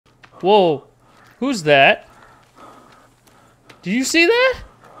Whoa. Who's that? Did you see that?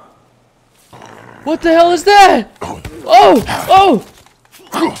 What the hell is that? Oh! Oh!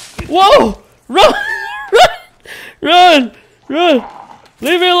 Whoa! Run! Run! Run!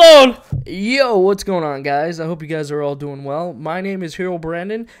 Leave me alone! Yo, what's going on, guys? I hope you guys are all doing well. My name is Hero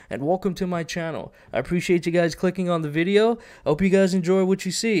Brandon, and welcome to my channel. I appreciate you guys clicking on the video. I hope you guys enjoy what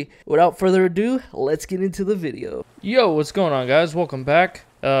you see. Without further ado, let's get into the video. Yo, what's going on, guys? Welcome back.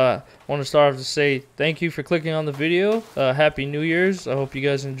 I want to start off to say thank you for clicking on the video. Happy New Year's. I hope you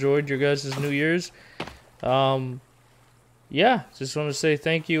guys enjoyed your guys' New Year's. Yeah, just want to say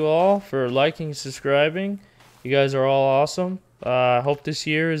thank you all for liking and subscribing. You guys are all awesome. I hope this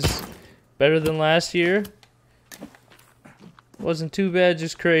year is better than last year. Wasn't too bad,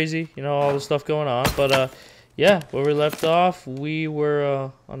 just crazy, you know, all the stuff going on. But yeah, where we left off, we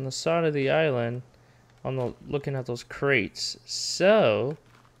were on the side of the island, looking at those crates. So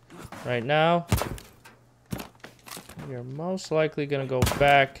right now, you're most likely gonna go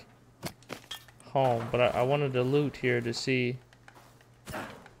back home. But I wanted to loot here to see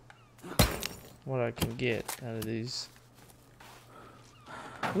what I can get out of these.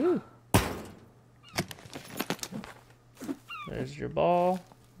 Woo. There's your ball.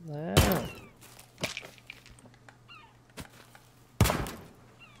 Yeah.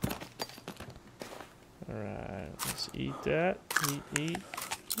 Alright, let's eat that. Eat.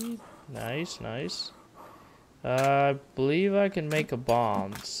 Nice, nice. I believe I can make a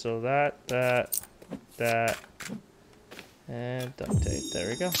bomb. So that, and duct tape. There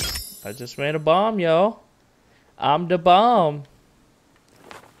we go. I just made a bomb, yo. I'm the bomb.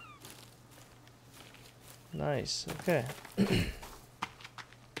 Nice, okay.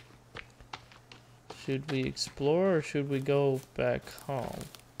 Should we explore or should we go back home?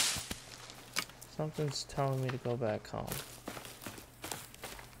 Something's telling me to go back home.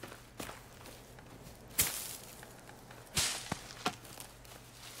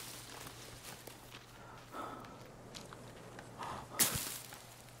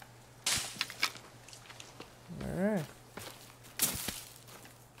 Alright.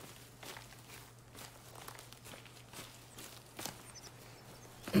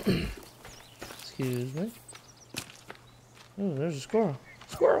 Excuse me. Oh, there's a squirrel.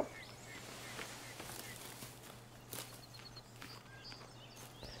 Squirrel!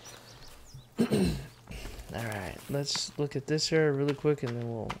 Alright, let's look at this area really quick and then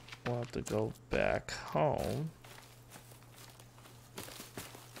we'll have to go back home.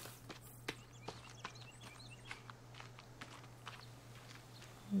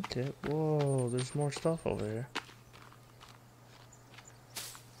 Okay, whoa, there's more stuff over here.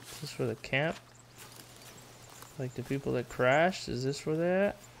 Is this for the camp? Like the people that crashed? Is this where they're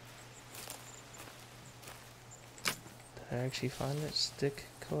at? Did I actually find it? Stick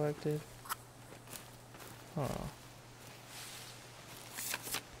collected? Huh.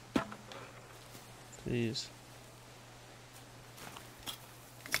 Jeez.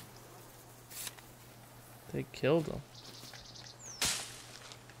 They killed them.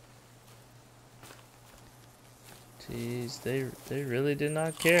 Jeez, they really did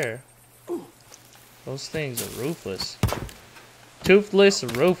not care. Those things are ruthless. Toothless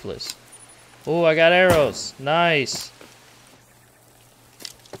and ruthless. Oh, I got arrows. Nice.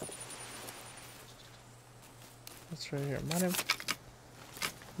 What's right here? Money.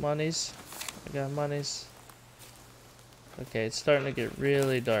 Monies. I got monies. Okay, it's starting to get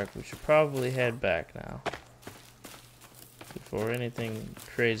really dark. We should probably head back now. Before anything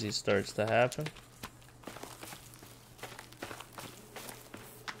crazy starts to happen.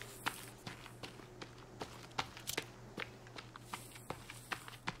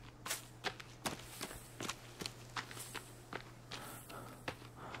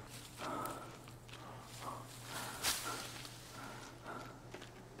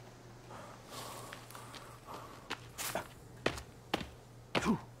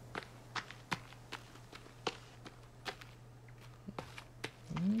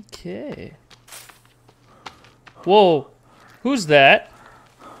 Okay. Whoa. Who's that?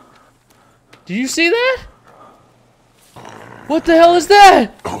 Did you see that? What the hell is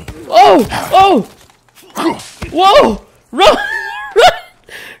that? Oh! Oh! Whoa! Run!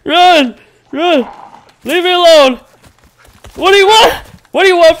 Run! Run! Leave me alone! What do you want? What do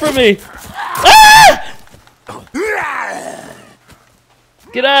you want from me? Ah!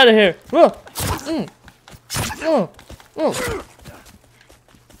 Get out of here!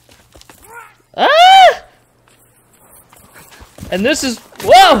 Ah! And this is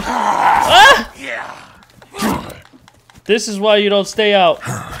whoa! Ah! This is why you don't stay out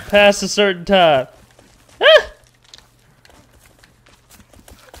past a certain time. Ah!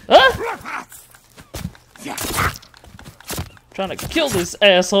 Ah! Trying to kill this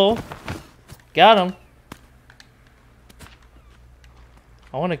asshole. Got him.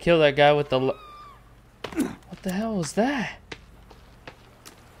 I want to kill that guy with the... What the hell was that?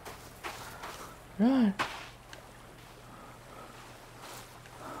 Run.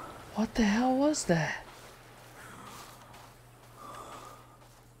 What the hell was that?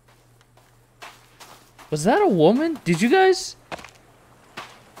 Was that a woman? Did you guys?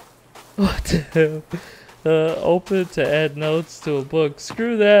 What the hell? Open to add notes to a book.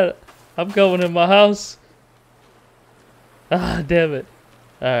 Screw that. I'm going in my house. Ah, damn it.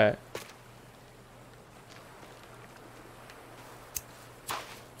 Alright.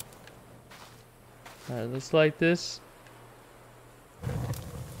 Alright, let's light this.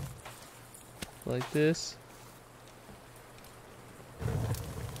 Like this.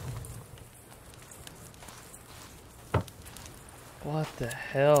 What the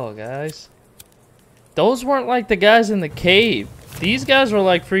hell, guys? Those weren't like the guys in the cave. These guys were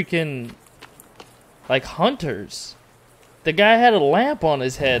like freaking... like hunters. The guy had a lamp on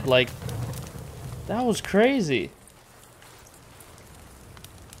his head, like... That was crazy.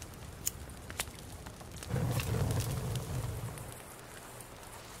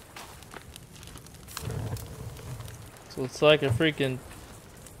 So it's like a freaking...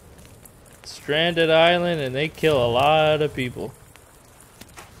 stranded island and they kill a lot of people.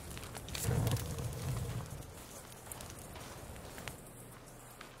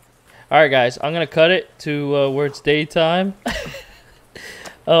 Alright guys, I'm gonna cut it to where it's daytime.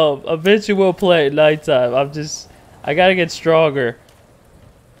 Eventually we'll play at nighttime. I gotta get stronger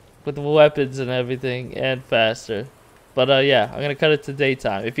with the weapons and everything and faster. But yeah, I'm gonna cut it to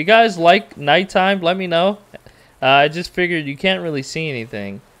daytime. If you guys like nighttime, let me know. I just figured you can't really see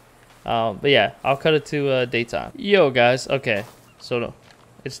anything. But yeah, I'll cut it to daytime. Yo guys, okay, so no,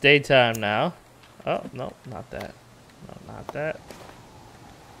 it's daytime now. Oh, no, not that. No, not that.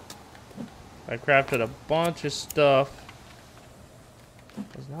 I crafted a bunch of stuff. I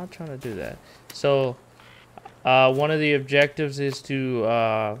was not trying to do that. So, one of the objectives is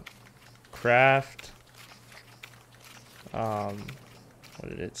to craft. What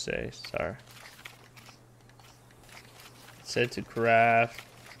did it say? Sorry. It said to craft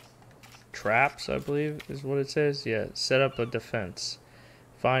traps, I believe is what it says. Yeah, set up a defense.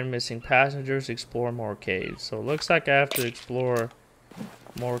 Find missing passengers, explore more caves. So it looks like I have to explore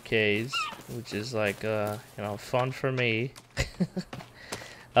more caves, which is like you know, fun for me.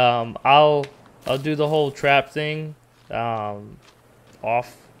 I'll do the whole trap thing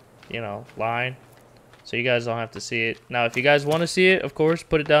off, you know, line, so you guys don't have to see it. Now if you guys want to see it, of course,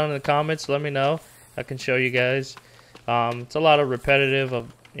 put it down in the comments, let me know. I can show you guys. It's a lot of repetitive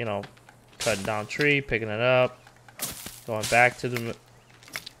of, you know, cutting down tree, picking it up, going back to the,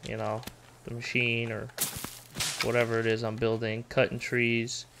 you know, the machine or whatever it is I'm building, cutting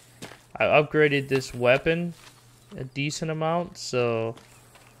trees. I upgraded this weapon a decent amount, so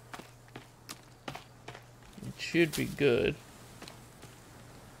it should be good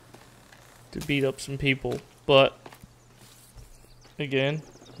to beat up some people. But again,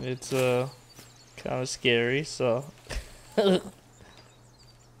 it's kind of scary, so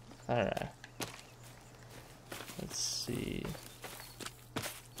alright, let's see.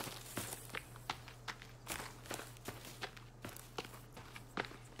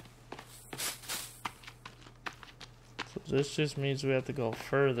 So this just means we have to go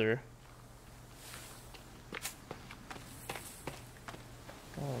further.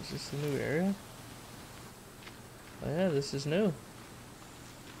 Oh, is this a new area? Oh yeah, this is new.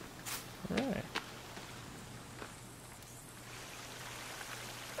 Alright.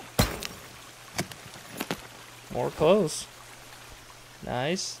 More clothes.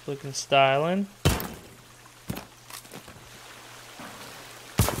 Nice, looking styling.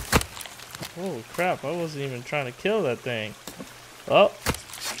 Holy crap, I wasn't even trying to kill that thing. Oh,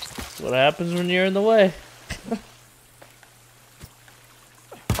 that's what happens when you're in the way.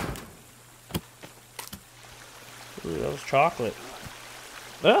 Ooh, that was chocolate.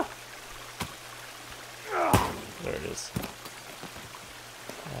 Ah! There it is.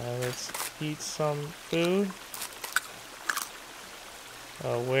 Let's eat some food.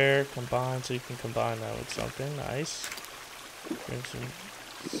 Where combine, so you can combine that with something nice. Drink some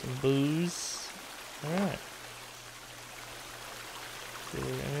booze. Alright. Is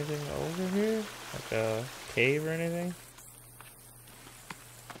there anything over here? Like a cave or anything?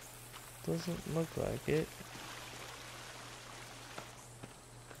 Doesn't look like it.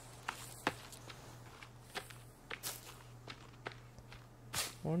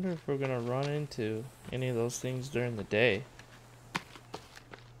 Wonder if we're gonna run into any of those things during the day.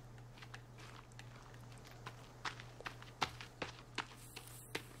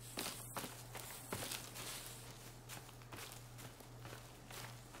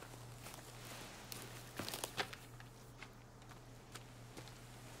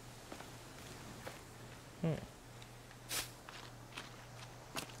 Anything?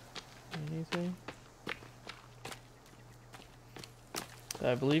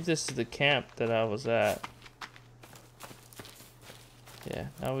 I believe this is the camp that I was at. Yeah,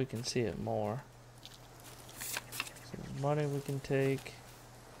 now we can see it more. Some money we can take.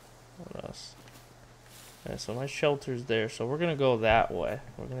 What else? Yeah, so my shelter's there, so we're gonna go that way.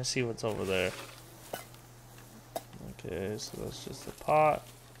 We're gonna see what's over there. Okay, so that's just a pot.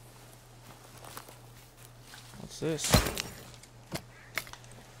 What's this?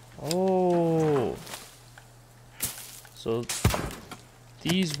 Oh! So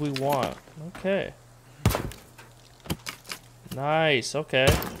these we want. Okay. Nice, okay.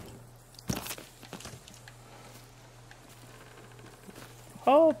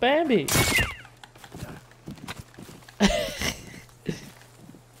 Oh, Bambi!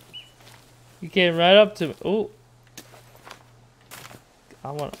 You came right up to me. Oh! I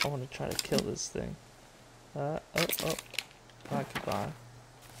want to try to kill this thing. Oh. Concubine.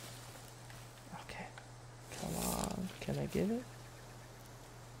 Okay. Come on. Can I get it?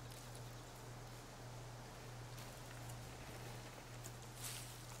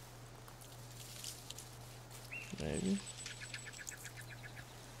 Maybe.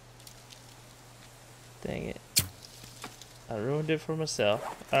 Dang it. I ruined it for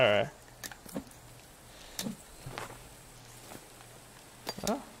myself. Alright.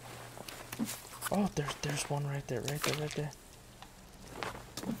 Oh. Oh, there's one right there. Right there.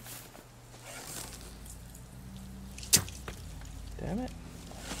 Damn it.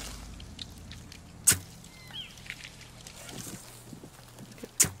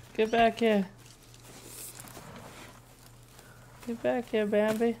 Get back here. Get back here,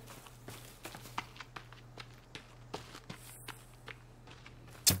 Bambi.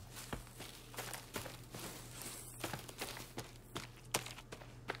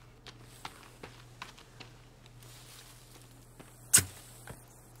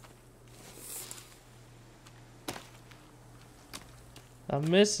 I'm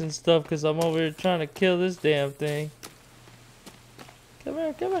missing stuff because I'm over here trying to kill this damn thing. Come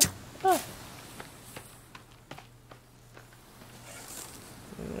here. Ah.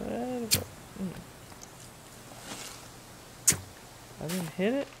 I didn't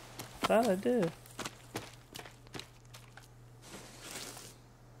hit it? Thought I did.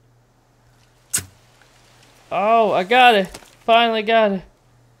 Oh, I got it. Finally got it.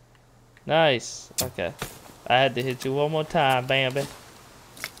 Nice. Okay. I had to hit you one more time, Bambi.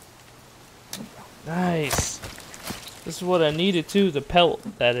 Nice. This is what I needed too, the pelt,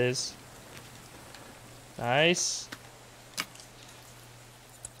 that is. Nice.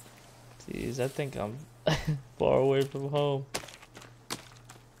 Jeez, I think I'm far away from home.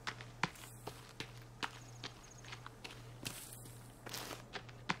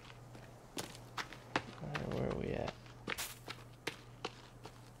 Alright, where are we at?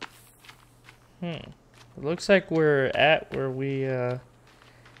 It looks like we're at where we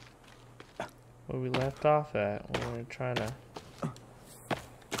left off at when we were trying to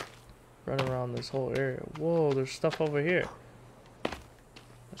run around this whole area. Whoa, there's stuff over here.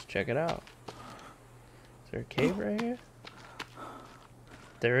 Let's check it out. Is there a cave right here?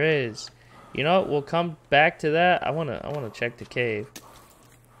 There is. You know what? We'll come back to that. I wanna check the cave.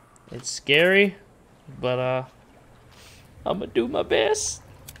 It's scary, but I'm gonna do my best.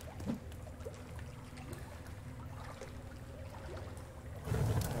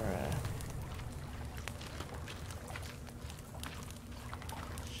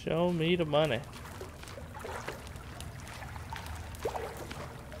 Show me the money.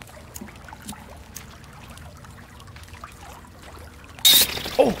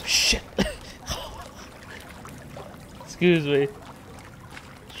 Oh, shit. Excuse me.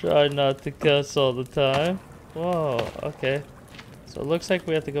 Try not to cuss all the time. Whoa, okay. So it looks like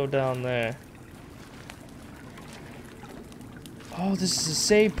we have to go down there. Oh, this is a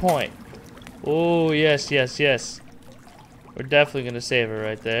save point. Oh, yes. We're definitely gonna save it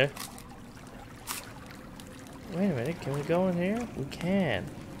right there. Wait a minute, can we go in here? We can.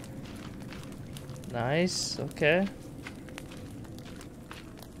 Nice, okay.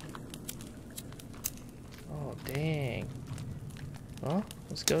 Oh, dang. Well,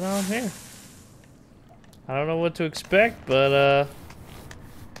 let's go down here. I don't know what to expect, but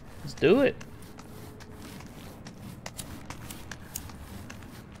let's do it.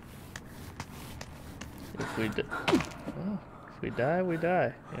 If we do. Well, if we die, we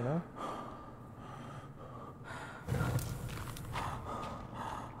die, you know?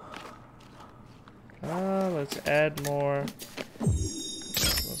 Let's add more.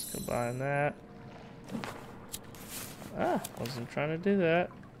 Let's combine that. Wasn't trying to do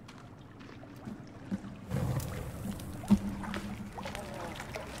that.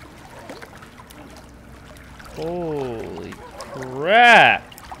 Holy crap.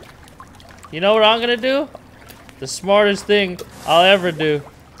 You know what I'm gonna do? The smartest thing I'll ever do.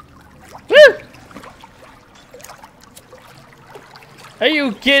 Woo! Are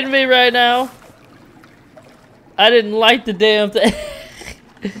you kidding me right now? I didn't like the damn thing.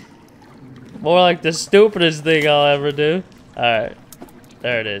 More like the stupidest thing I'll ever do. Alright.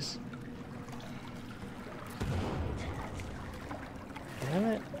 There it is. Damn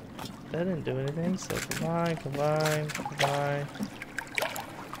it. That didn't do anything, so combine, combine, combine.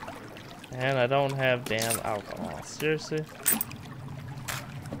 And I don't have damn alcohol. Seriously?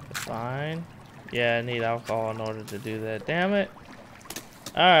 Fine. Yeah, I need alcohol in order to do that. Damn it.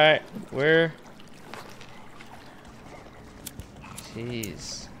 Alright, where?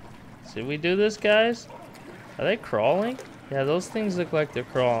 Jeez. Should we do this, guys? Are they crawling? Yeah, those things look like they're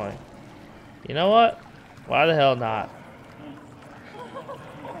crawling. You know what? Why the hell not?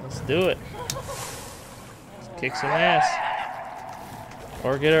 Let's do it. Let's kick some ass.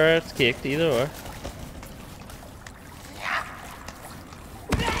 Or get our ass kicked, either or.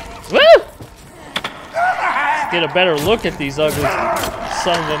 Woo! Let's get a better look at these ugly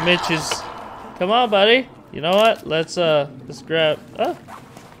son of a bitches. Come on, buddy. You know what? Let's grab. Oh.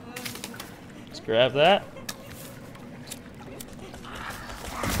 Let's grab that.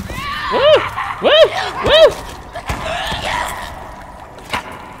 Woo! Woo! Woo!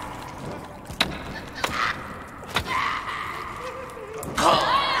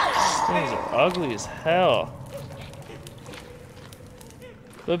 These things are ugly as hell.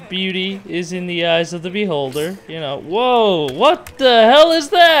 But beauty is in the eyes of the beholder. You know. Whoa! What the hell is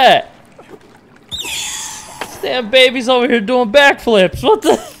that? This damn baby's over here doing backflips. What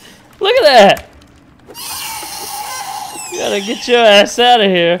the? Look at that! You gotta get your ass out of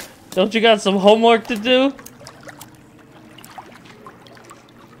here. Don't you got some homework to do?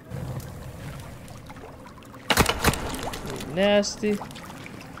 Nasty.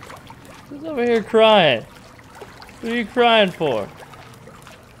 Who's over here crying? What are you crying for?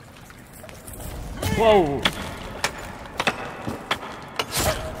 Whoa.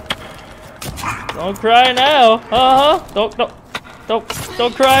 Don't cry now.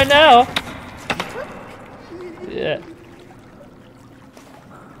 Don't cry now. Yeah.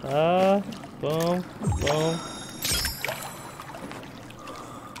 Boom, boom.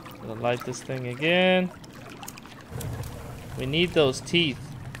 Gonna light this thing again. We need those teeth.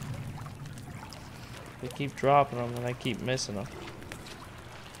 They keep dropping them and I keep missing them.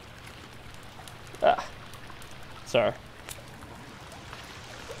 Ah. Sorry.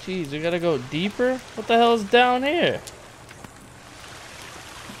 Jeez, we gotta go deeper? What the hell is down here?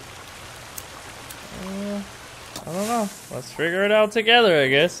 I don't know. Let's figure it out together, I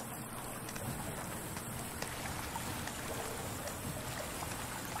guess.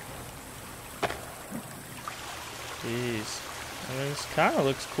 Jeez. I mean, this kind of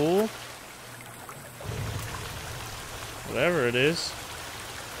looks cool. Whatever it is.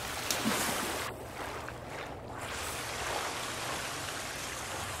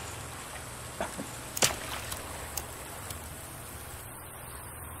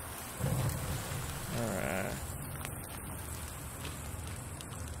 Alright.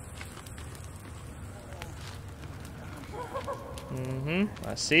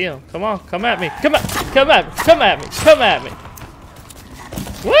 I see him. Come on, come at me. Come at me. Come at me. Come at me.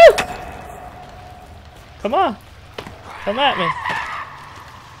 Woo! Come on. Come at me.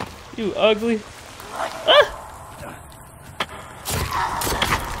 You ugly. Ah!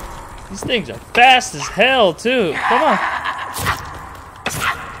 These things are fast as hell, too. Come on.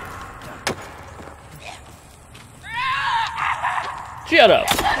 Shut up.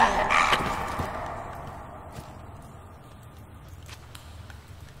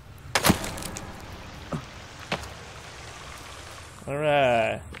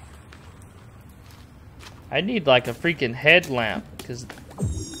 Alright. I need like a freaking headlamp, because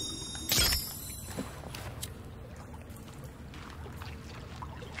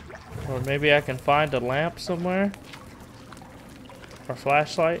or maybe I can find a lamp somewhere. Or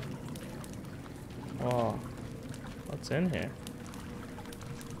flashlight. Oh. What's in here?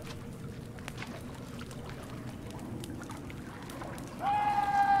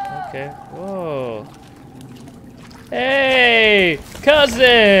 Okay. Whoa. Hey,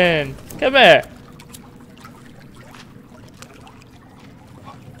 cousin! Come here.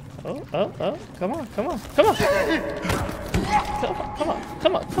 Oh, come on. Come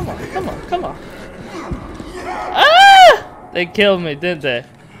on. Ah! They killed me, didn't they?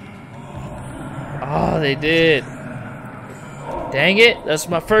 Oh, they did. Dang it, that's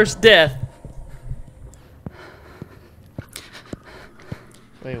my first death.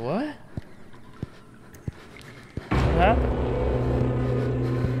 Wait, what? happened?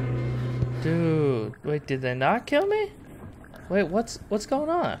 Dude, wait, did they not kill me? Wait, what's going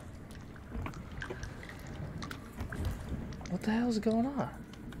on? What the hell is going on?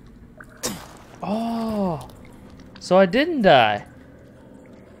 Oh, so I didn't die.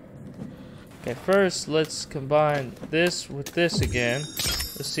 Okay, first let's combine this with this again.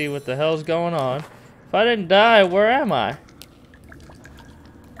 Let's see what the hell's going on. If I didn't die, where am I?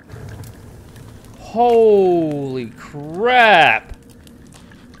 Holy crap!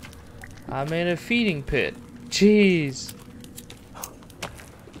 I'm in a feeding pit. Jeez.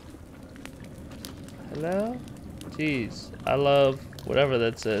 Hello? Jeez. I love whatever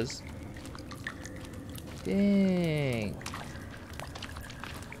that says. Dang.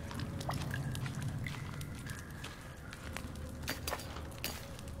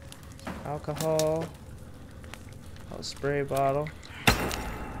 Alcohol. A spray bottle.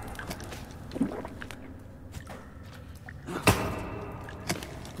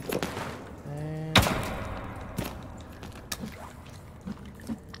 And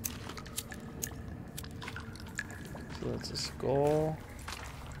so that's a skull.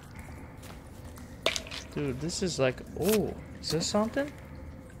 Dude, this is like, oh, is this something?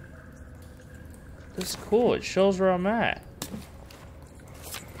 This is cool. It shows where I'm at.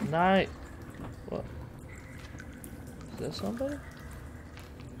 Night. What? Is that somebody?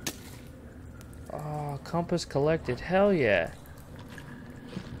 Oh, compass collected. Hell yeah.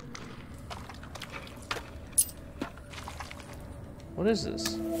 What is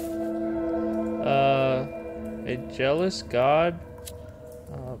this? A jealous god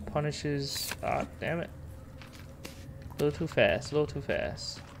punishes. Ah, damn it. A little too fast. A little too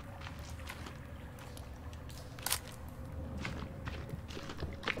fast.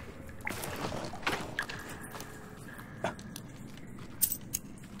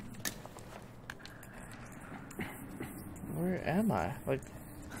 Where am I? Like,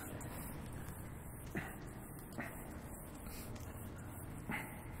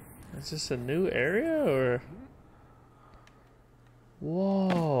 is this a new area or?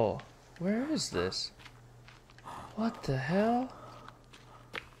 Whoa, where is this? What the hell?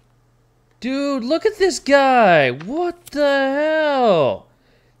 Dude, look at this guy. What the hell?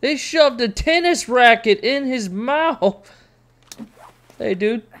 They shoved a tennis racket in his mouth. Hey,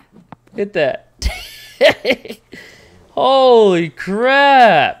 dude, hit that. Holy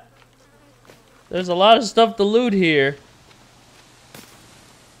crap! There's a lot of stuff to loot here.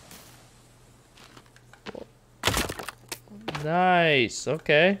 Nice.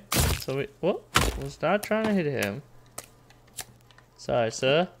 Okay. So we was not trying to hit him. Sorry,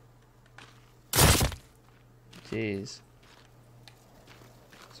 sir. Jeez.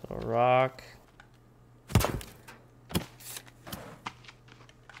 So a rock.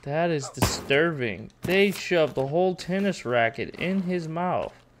 That is disturbing. They shoved the whole tennis racket in his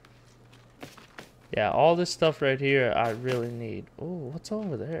mouth. Yeah, all this stuff right here I really need. Oh, what's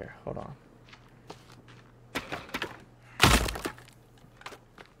over there? Hold on.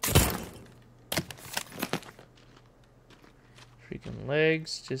 Freaking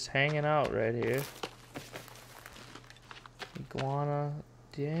legs just hanging out right here. Iguana.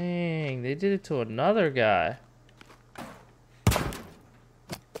 Dang, they did it to another guy.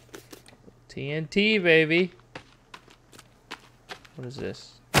 TNT, baby. What is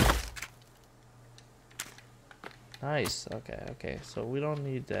this? Nice. Okay, okay. So we don't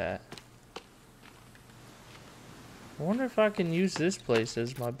need that. I wonder if I can use this place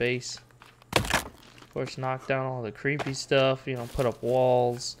as my base. Of course, knock down all the creepy stuff. You know, put up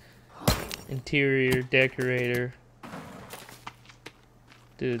walls. Interior decorator.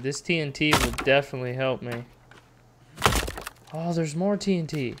 Dude, this TNT will definitely help me. Oh, there's more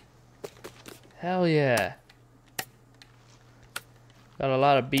TNT. Hell yeah. Got a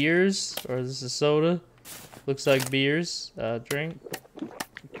lot of beers, or this is soda. Looks like beers. Drink.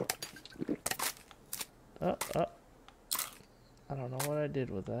 I don't know what I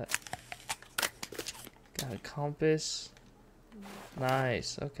did with that. Got a compass.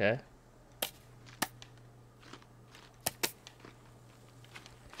 Nice, okay.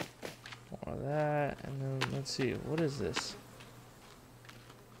 More of that, and then let's see, what is this?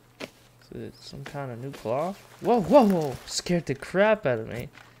 Is it some kind of new cloth? Whoa, whoa, whoa! Scared the crap out of me.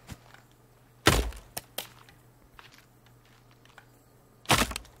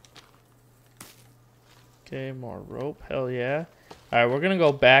 Okay, more rope. Hell yeah. Alright, we're gonna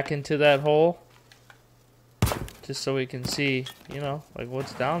go back into that hole. Just so we can see, you know, like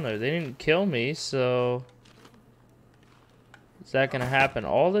what's down there. They didn't kill me, so... Is that gonna happen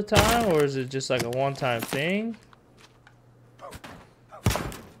all the time, or is it just like a one-time thing?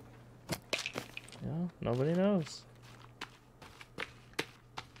 No, nobody knows.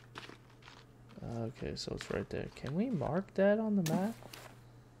 Okay, so it's right there. Can we mark that on the map?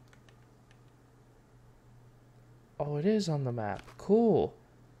 Oh, it is on the map. Cool.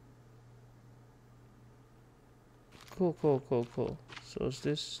 Cool, cool, cool, cool. So is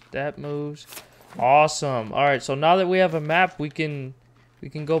this, that moves. Awesome. All right, so now that we have a map, we can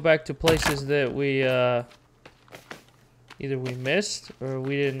go back to places that we either we missed or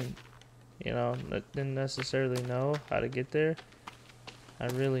we didn't, you know, didn't necessarily know how to get there. I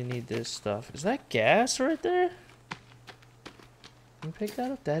really need this stuff. Is that gas right there? Can you pick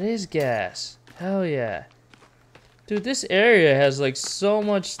that up? That is gas. Hell yeah. Dude, this area has like so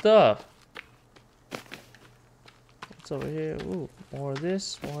much stuff. What's over here? Ooh, more of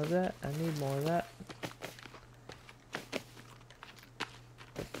this, more of that. I need more of that.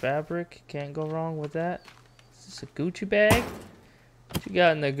 The fabric, can't go wrong with that. Is this a Gucci bag? What you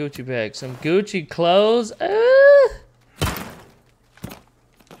got in the Gucci bag? Some Gucci clothes?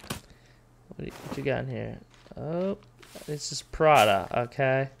 What you got in here? Oh, this is Prada,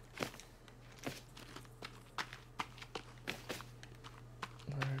 okay.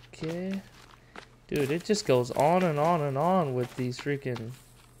 Okay. Dude, it just goes on and on and on with these freaking...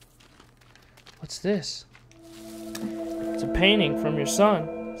 What's this? It's a painting from your son.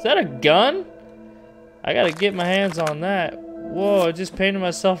 Is that a gun? I gotta get my hands on that. Whoa, I just painted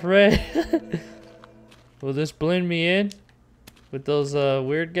myself red. Will this blend me in? With those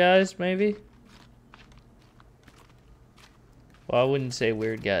weird guys, maybe? Well, I wouldn't say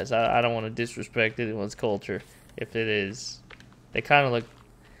weird guys. I don't want to disrespect anyone's culture. If it is... They kind of look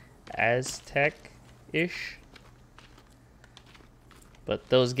Aztec-ish. But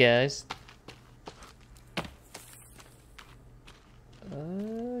those guys...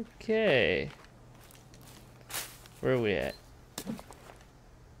 Okay. Where are we at?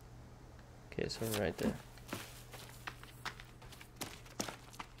 Okay, so we're right there.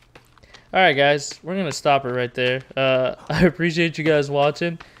 Alright guys, we're going to stop it right there. I appreciate you guys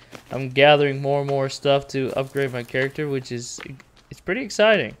watching. I'm gathering more and more stuff to upgrade my character, which is it's pretty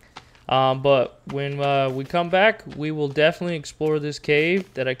exciting. But when we come back, we will definitely explore this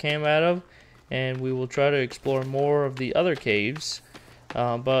cave that I came out of. And we will try to explore more of the other caves.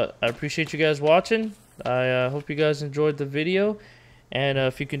 But I appreciate you guys watching. I hope you guys enjoyed the video. And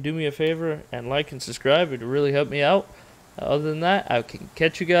if you can do me a favor and like and subscribe, it would really help me out. Other than that, I can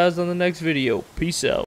catch you guys on the next video. Peace out.